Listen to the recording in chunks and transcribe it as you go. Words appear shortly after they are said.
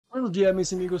Buenos dias,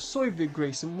 mis amigos, soy Vic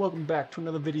Grace, and welcome back to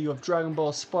another video of Dragon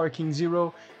Ball Sparking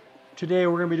Zero. Today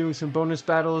we're going to be doing some bonus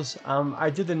battles.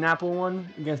 I did the Napple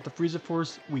one against the Frieza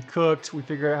Force. We cooked, we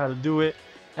figured out how to do it,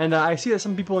 and I see that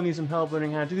some people need some help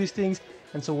learning how to do these things,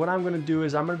 and so what I'm going to do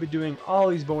is I'm going to be doing all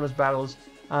these bonus battles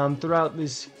throughout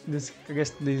these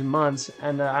months,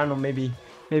 and I don't know, maybe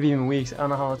even weeks. I don't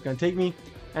know how long it's going to take me,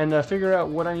 and figure out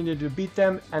what I need to do to beat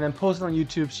them, and then post it on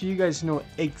YouTube so you guys know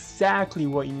exactly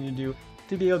what you need to do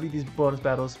to be able to beat these bonus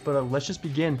battles. But let's just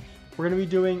begin. We're going to be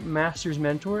doing Master's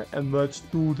Mentor, and let's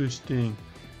do this thing.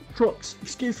 Trunks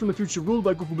escapes from the future ruled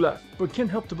by Goku Black, but can't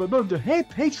help the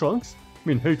hey Trunks.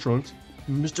 Hey Trunks.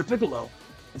 Mr. Piccolo,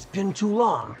 it's been too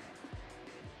long.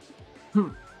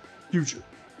 Future.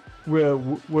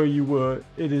 Where you were,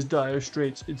 it is dire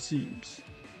straits, it seems.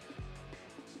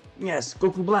 Yes,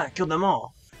 Goku Black killed them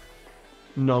all.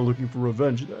 Not looking for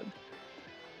revenge then.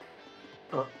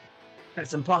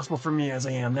 That's impossible for me as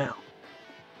I am now.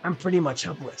 I'm pretty much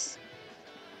helpless.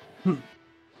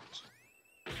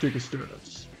 Take a stare at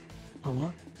us.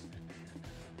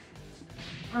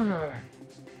 Huh?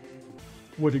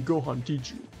 What did Gohan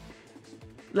teach you?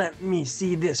 Let me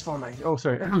see this for my... Oh,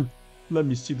 sorry. Let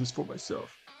me see this for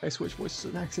myself. I switched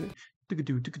voices an accident.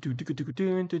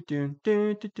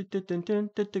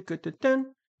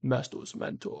 Master's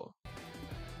Mentor.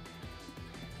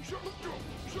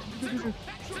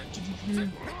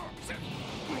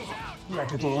 Right,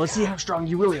 Piccolo, let's see how strong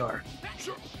you really are.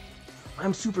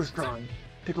 I'm super strong,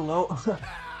 Piccolo.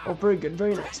 Oh, very good,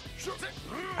 very nice.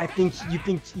 I think you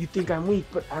think I'm weak,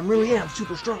 but I really am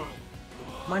super strong.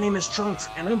 My name is Trunks,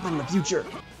 and I'm from the future.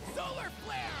 Solar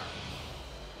flare!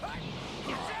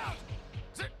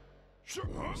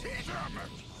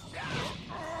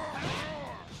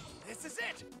 This is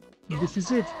it! This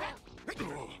is it.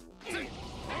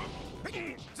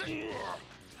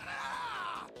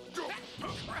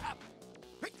 Crap!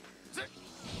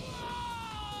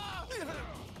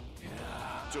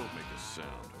 Don't make a sound,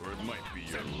 or it might be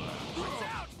your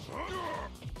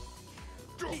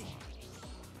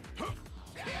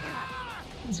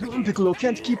last. Piccolo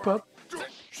can't keep up.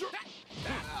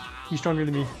 He's stronger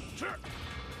than me.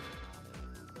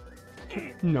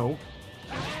 No.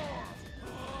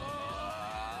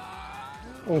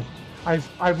 Oh,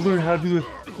 I've learned how to do the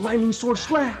lightning sword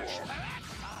slash.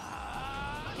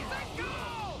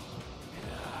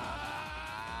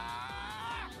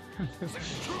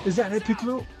 Is that it,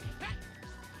 Piccolo?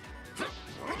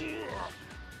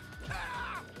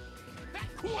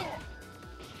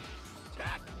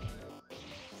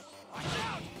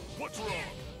 What's wrong?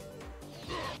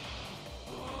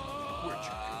 Where'd you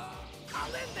go?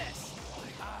 I'll end this!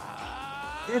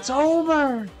 It's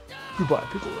over. Goodbye,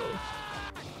 Piccolo.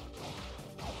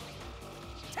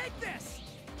 Take this!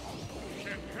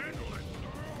 Can't handle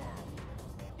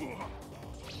it.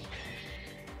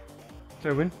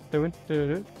 Did I win? Did I win? Did I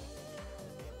do it?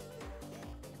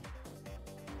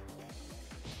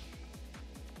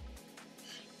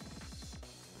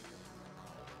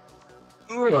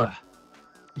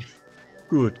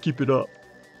 Good, keep it up.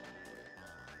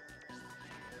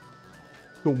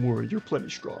 Don't worry, you're plenty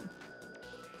strong.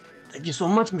 Thank you so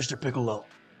much, Mr. Piccolo.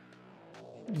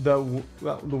 The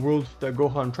world that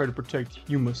Gohan tried to protect,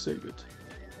 you must save it.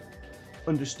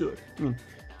 Understood.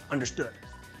 Understood.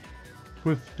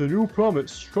 With the new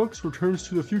promise, Trunks returns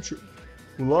to the future.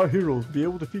 Will our heroes be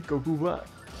able to defeat Goku Black?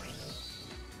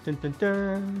 Dun, dun,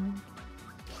 dun.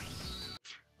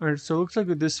 Alright, so it looks like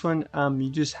with this one, you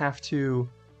just have to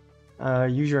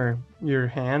use your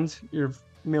hands, your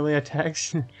melee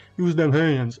attacks. Use them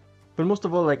hands. But most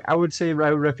of all, I would say I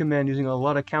would recommend using a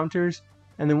lot of counters,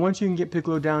 and then once you can get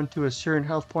Piccolo down to a certain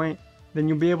health point, then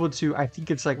you'll be able to, I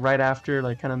think it's right after,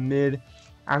 kind of mid,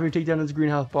 after you take down his green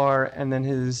health bar, and then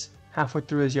halfway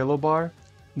through his yellow bar,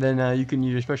 then you can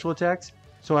use your special attacks.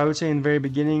 So I would say in the very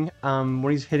beginning, when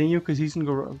he's hitting you, because he's going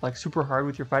to go super hard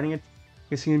with your fighting it,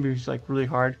 it's going to be really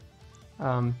hard.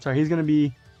 So he's going to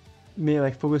be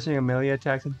focusing on melee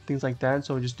attacks and things like that.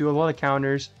 So just do a lot of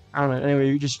counters. I don't know. Anyway,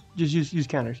 you just use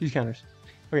counters. Use counters.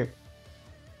 Okay.